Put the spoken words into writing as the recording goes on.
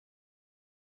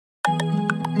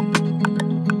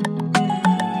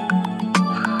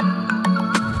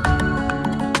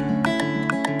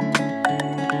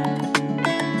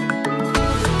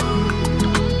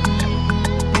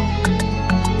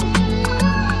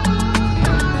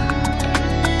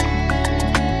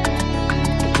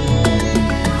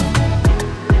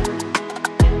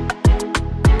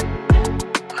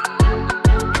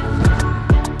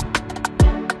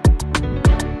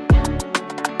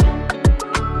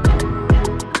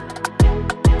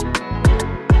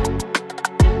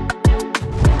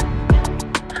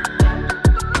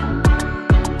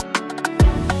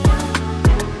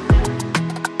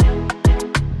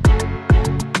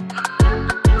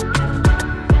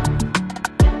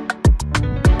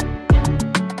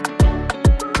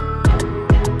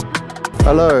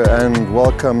Hello and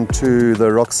welcome to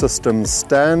the ROC Systems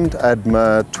stand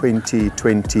ADMA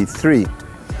 2023.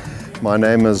 My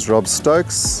name is Rob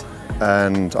Stokes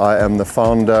and I am the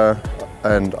founder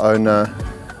and owner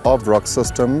of ROC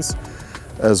Systems,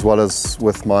 as well as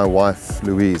with my wife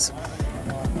Louise.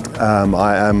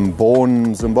 I am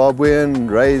born Zimbabwean,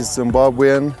 raised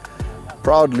Zimbabwean,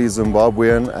 proudly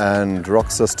Zimbabwean, and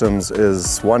ROC Systems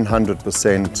is 100%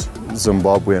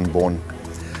 Zimbabwean born.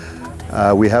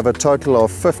 We have a total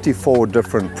of 54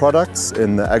 different products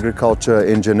in the agriculture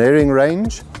engineering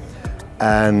range,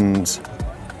 and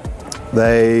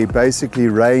they basically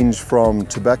range from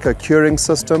tobacco curing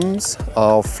systems,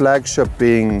 our flagship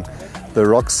being the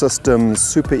ROC Systems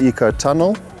Super Eco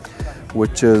Tunnel,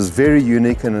 which is very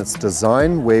unique in its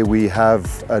design, where we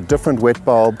have a different wet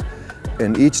bulb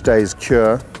in each day's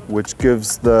cure, which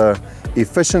gives the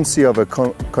efficiency of a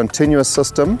continuous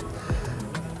system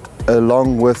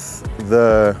along with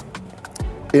the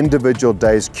individual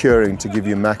days curing to give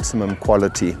you maximum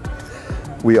quality.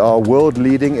 We are world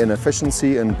leading in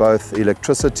efficiency in both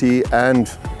electricity and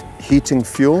heating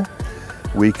fuel.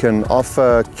 We can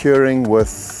offer curing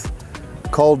with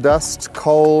coal dust,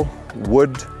 coal,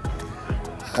 wood,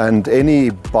 and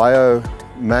any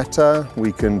biomatter.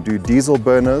 We can do diesel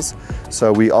burners,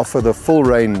 so we offer the full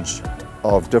range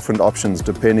of different options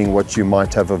depending what you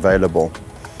might have available.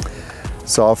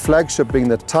 So our flagship being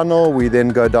the tunnel, we then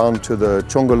go down to the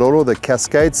Chongoloro, the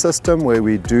cascade system, where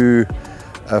we do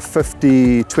a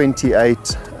 50,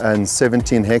 28 and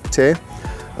 17 hectare,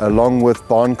 along with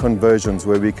barn conversions,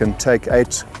 where we can take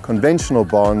 8 conventional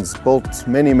barns built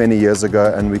many, many years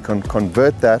ago, and we can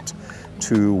convert that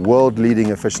to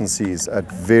world-leading efficiencies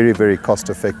at very, very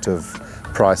cost-effective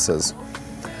prices.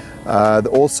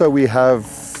 Also, we have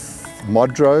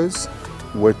modros,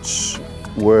 which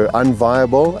were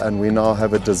unviable, and we now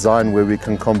have a design where we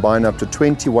can combine up to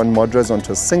 21 modros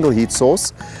onto a single heat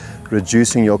source,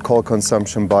 reducing your coal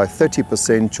consumption by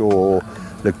 30%, your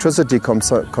electricity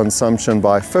consumption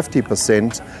by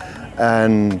 50%,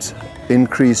 and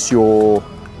increase your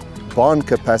barn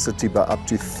capacity by up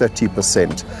to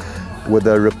 30%, with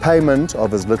a repayment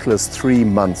of as little as 3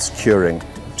 months curing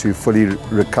to fully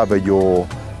recover your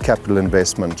capital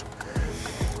investment.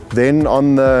 Then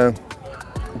on the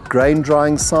grain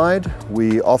drying side,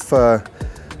 we offer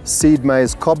seed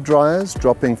maize cob dryers,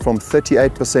 dropping from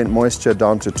 38% moisture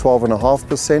down to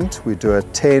 12.5%. We do a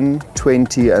 10,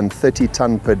 20 and 30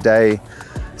 ton per day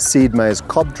seed maize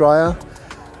cob dryer,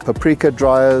 paprika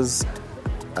dryers,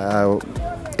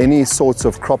 any sorts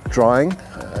of crop drying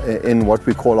in what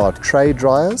we call our tray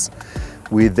dryers.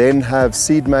 We then have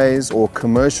seed maize or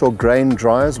commercial grain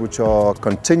dryers, which are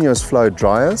continuous flow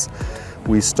dryers.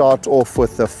 We start off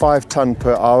with a 5 ton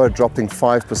per hour, dropping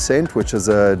 5%, which is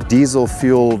a diesel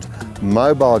fueled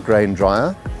mobile grain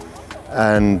dryer.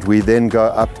 And we then go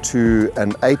up to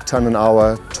an 8 ton an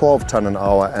hour, 12 ton an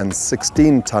hour and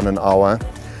 16 ton an hour,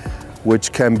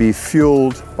 which can be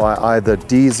fueled by either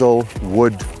diesel,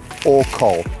 wood or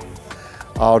coal.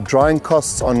 Our drying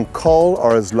costs on coal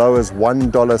are as low as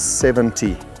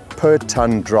 $1.70 per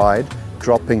ton dried,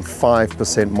 dropping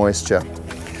 5% moisture.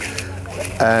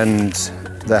 And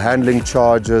the handling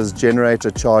charges, generator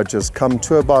charges come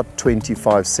to about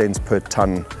 25 cents per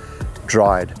ton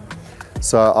dried.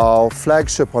 So our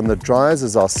flagship on the dryers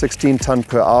is our 16 ton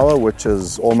per hour, which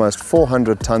is almost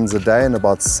 400 tons a day and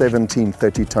about 17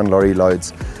 30-ton lorry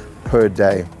loads per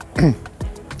day.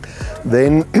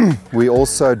 Then we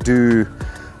also do,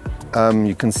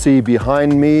 you can see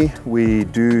behind me, we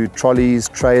do trolleys,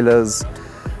 trailers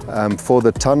for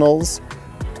the tunnels.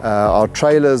 Our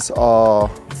trailers are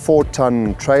 4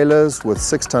 ton trailers with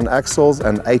 6 ton axles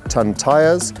and 8 ton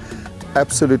tires,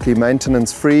 absolutely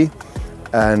maintenance free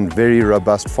and very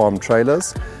robust farm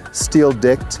trailers, steel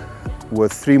decked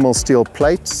with 3mm steel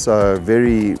plates, so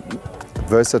very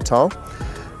versatile.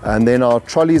 And then our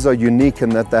trolleys are unique in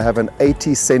that they have an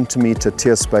 80 centimeter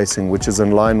tier spacing, which is in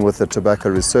line with the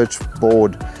Tobacco Research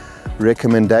Board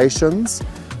recommendations,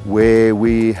 where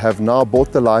we have now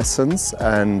bought the license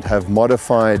and have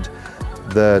modified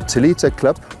the Telita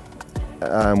clip.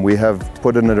 We have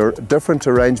put in a different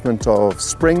arrangement of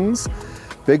springs,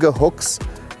 bigger hooks,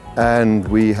 and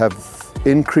we have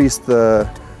increased the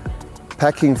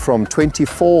packing from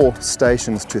 24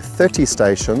 stations to 30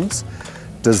 stations,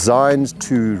 designed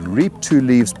to reap 2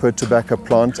 leaves per tobacco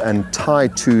plant and tie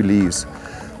 2 leaves.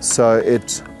 So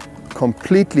it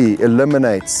completely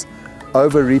eliminates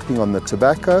over-reaping on the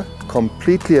tobacco,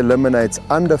 completely eliminates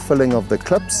underfilling of the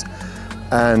clips,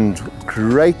 and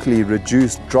greatly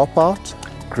reduced dropout,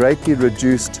 greatly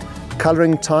reduced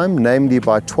colouring time, namely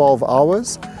by 12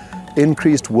 hours,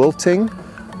 increased wilting,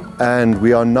 and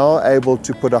we are now able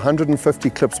to put 150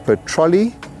 clips per trolley,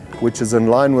 which is in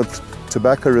line with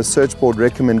Tobacco Research Board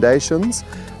recommendations,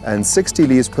 and 60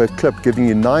 leaves per clip, giving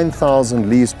you 9,000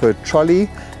 leaves per trolley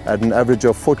at an average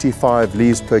of 45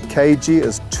 leaves per kg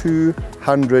is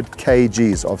 200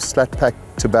 kgs of slat pack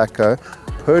tobacco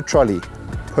per trolley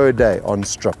per day on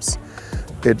strips.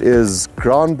 It is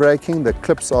groundbreaking. The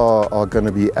clips are going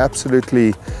to be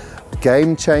absolutely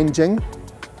game-changing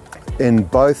in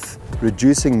both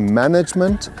reducing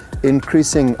management,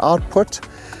 increasing output,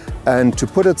 and to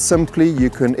put it simply, you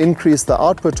can increase the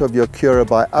output of your curer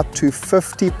by up to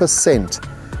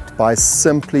 50% by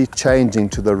simply changing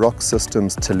to the ROC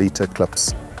Systems Telita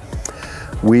clips.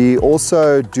 We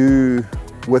also do,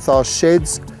 with our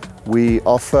sheds, we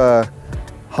offer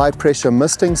high pressure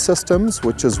misting systems,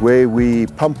 which is where we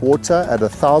pump water at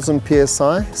 1000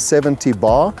 psi, 70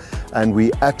 bar, and we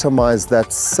atomize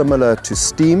that similar to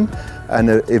steam, and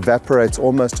it evaporates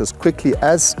almost as quickly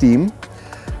as steam.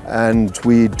 And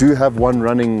we do have one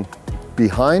running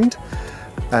behind,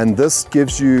 and this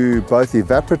gives you both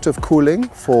evaporative cooling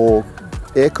for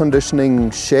air conditioning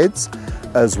sheds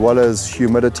as well as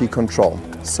humidity control.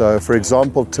 So for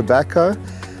example, tobacco,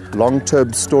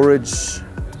 long-term storage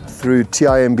through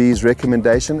TIMB's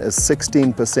recommendation is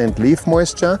 16% leaf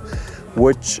moisture,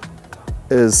 which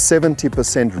is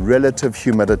 70% relative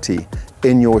humidity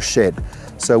in your shed.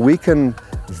 So we can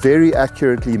very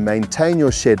accurately maintain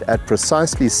your shed at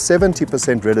precisely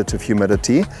 70% relative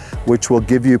humidity, which will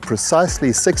give you precisely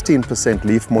 16%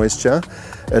 leaf moisture,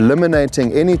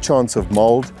 eliminating any chance of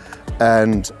mold,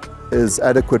 and is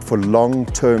adequate for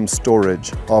long-term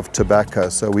storage of tobacco.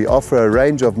 So we offer a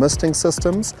range of misting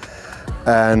systems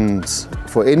and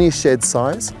for any shed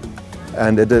size,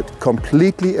 and it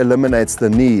completely eliminates the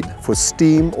need for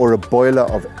steam or a boiler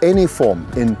of any form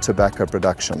in tobacco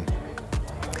production.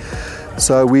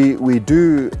 So we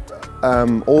do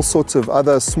all sorts of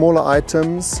other smaller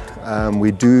items.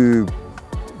 We do,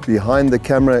 behind the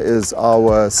camera is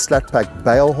our slat pack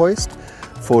bale hoist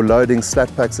for loading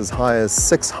slat packs as high as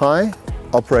 6 high,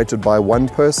 operated by one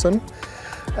person.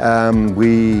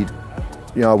 We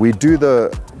do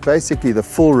basically the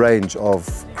full range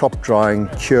of crop drying,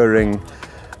 curing,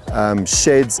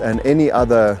 sheds, and any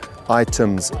other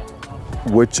items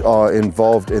which are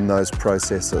involved in those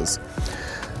processes.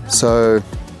 So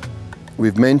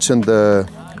we've mentioned the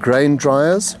grain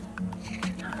dryers.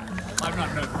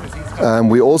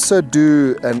 We also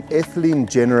do an ethylene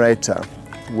generator,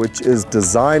 which is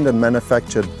designed and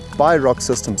manufactured by ROC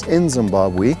Systems in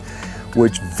Zimbabwe,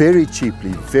 which very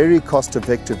cheaply, very cost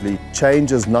effectively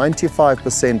changes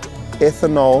 95%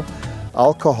 ethanol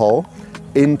alcohol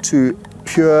into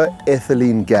pure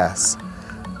ethylene gas,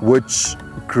 which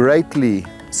greatly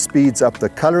speeds up the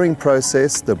coloring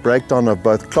process, the breakdown of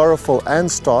both chlorophyll and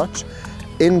starch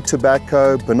in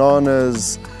tobacco,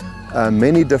 bananas,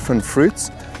 many different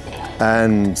fruits,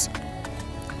 and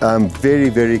very,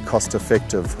 very cost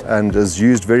effective, and is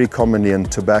used very commonly in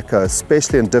tobacco,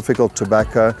 especially in difficult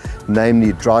tobacco,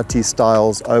 namely dry tea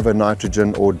styles, over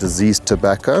nitrogen or diseased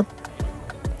tobacco.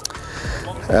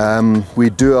 We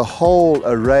do a whole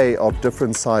array of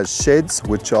different size sheds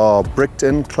which are bricked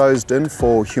in, closed in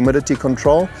for humidity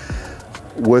control,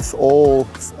 with all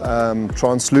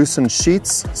translucent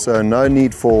sheets, so no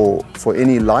need for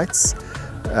any lights,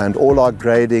 and all our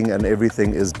grading and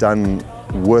everything is done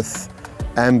with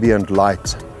ambient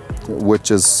light,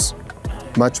 which is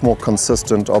much more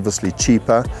consistent, obviously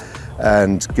cheaper,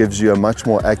 and gives you a much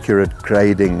more accurate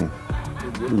grading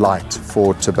light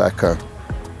for tobacco.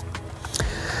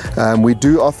 We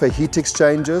do offer heat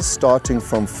exchangers starting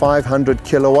from 500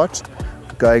 kilowatt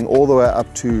going all the way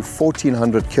up to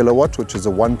 1400 kilowatt, which is a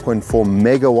 1.4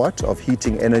 megawatt of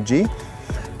heating energy.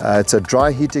 It's a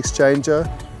dry heat exchanger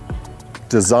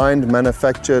designed,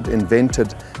 manufactured,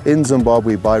 invented in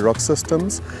Zimbabwe by ROC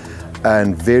Systems,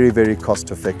 and very, very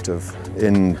cost effective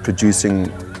in producing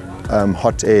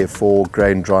hot air for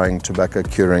grain drying, tobacco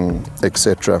curing,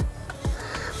 etc.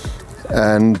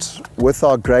 And with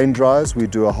our grain dryers, we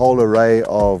do a whole array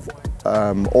of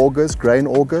augers, grain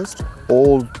augers,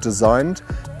 all designed,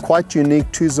 quite unique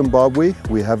to Zimbabwe.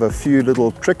 We have a few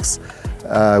little tricks.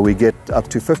 We get up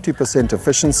to 50%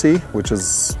 efficiency, which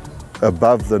is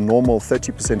above the normal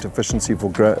 30% efficiency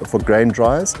for grain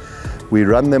dryers. We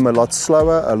run them a lot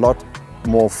slower, a lot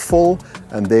more full,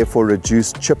 and therefore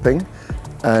reduce chipping.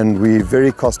 And we're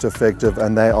very cost effective,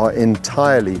 and they are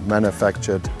entirely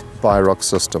manufactured by ROC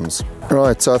Systems.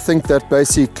 Right, so I think that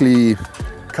basically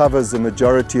covers the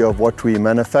majority of what we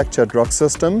manufacture at ROC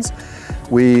Systems.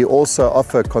 We also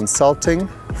offer consulting,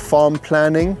 farm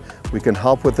planning, we can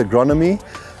help with agronomy,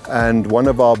 and one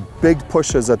of our big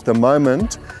pushes at the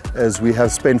moment is we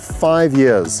have spent 5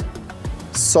 years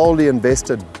solely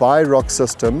invested by ROC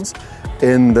Systems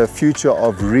in the future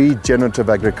of regenerative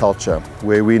agriculture,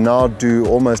 where we now do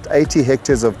almost 80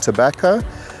 hectares of tobacco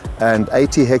and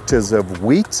 80 hectares of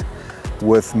wheat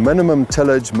with minimum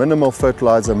tillage, minimal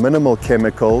fertilizer, minimal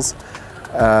chemicals,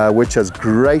 which has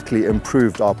greatly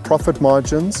improved our profit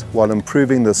margins while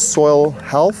improving the soil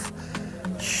health.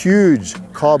 Huge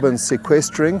carbon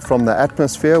sequestering from the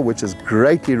atmosphere, which is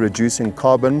greatly reducing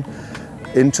carbon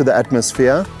into the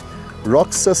atmosphere.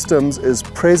 ROC Systems is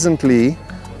presently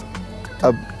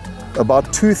about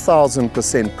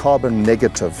 2,000% carbon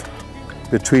negative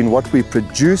between what we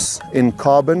produce in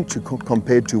carbon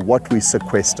compared to what we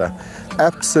sequester.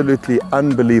 Absolutely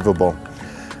unbelievable.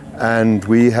 And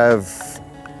we have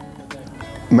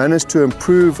managed to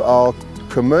improve our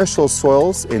commercial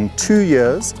soils in 2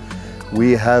 years.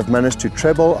 We have managed to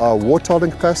treble our water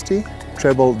holding capacity,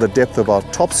 treble the depth of our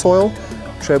topsoil,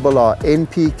 treble our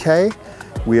NPK.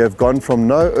 We have gone from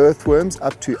no earthworms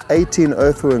up to 18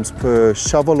 earthworms per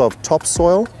shovel of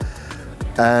topsoil,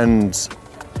 and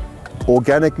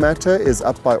organic matter is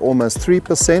up by almost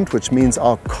 3%, which means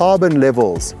our carbon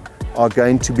levels are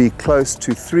going to be close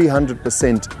to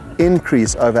 300%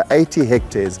 increase over 80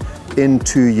 hectares in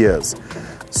 2 years.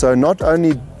 So not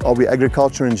only are we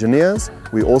agriculture engineers,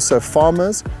 we're also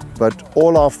farmers, but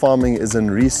all our farming is in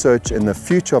research in the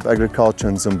future of agriculture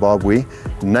in Zimbabwe,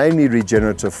 namely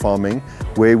regenerative farming,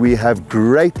 where we have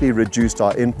greatly reduced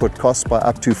our input costs by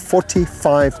up to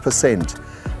 45%.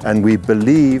 And we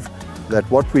believe that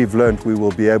what we've learned, we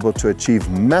will be able to achieve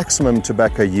maximum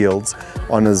tobacco yields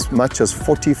on as much as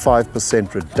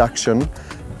 45% reduction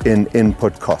in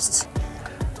input costs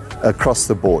across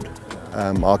the board.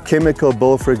 Our chemical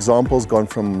bill, for example, has gone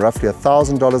from roughly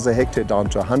 $1,000 a hectare down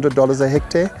to $100 a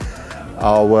hectare.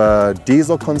 Our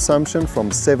diesel consumption from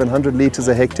 700 litres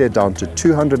a hectare down to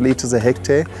 200 litres a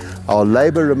hectare. Our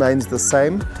labour remains the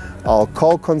same. Our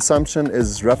coal consumption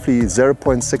is roughly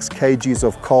 0.6 kgs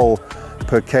of coal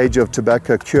per kg of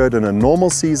tobacco cured in a normal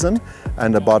season,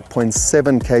 and about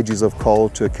 0.7 kgs of coal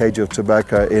to a kg of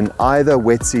tobacco in either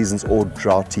wet seasons or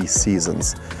droughty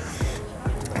seasons.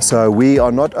 So we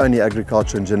are not only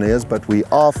agriculture engineers, but we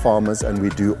are farmers, and we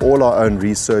do all our own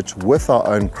research with our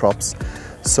own crops.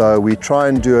 So we try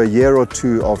and do a year or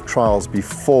two of trials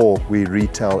before we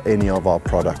retail any of our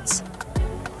products.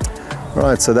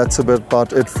 Right, so that's a bit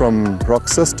about it from ROC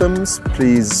Systems.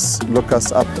 Please look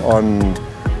us up on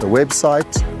the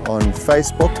website, on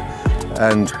Facebook,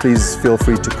 and please feel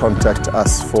free to contact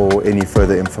us for any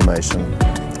further information.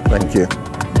 Thank you.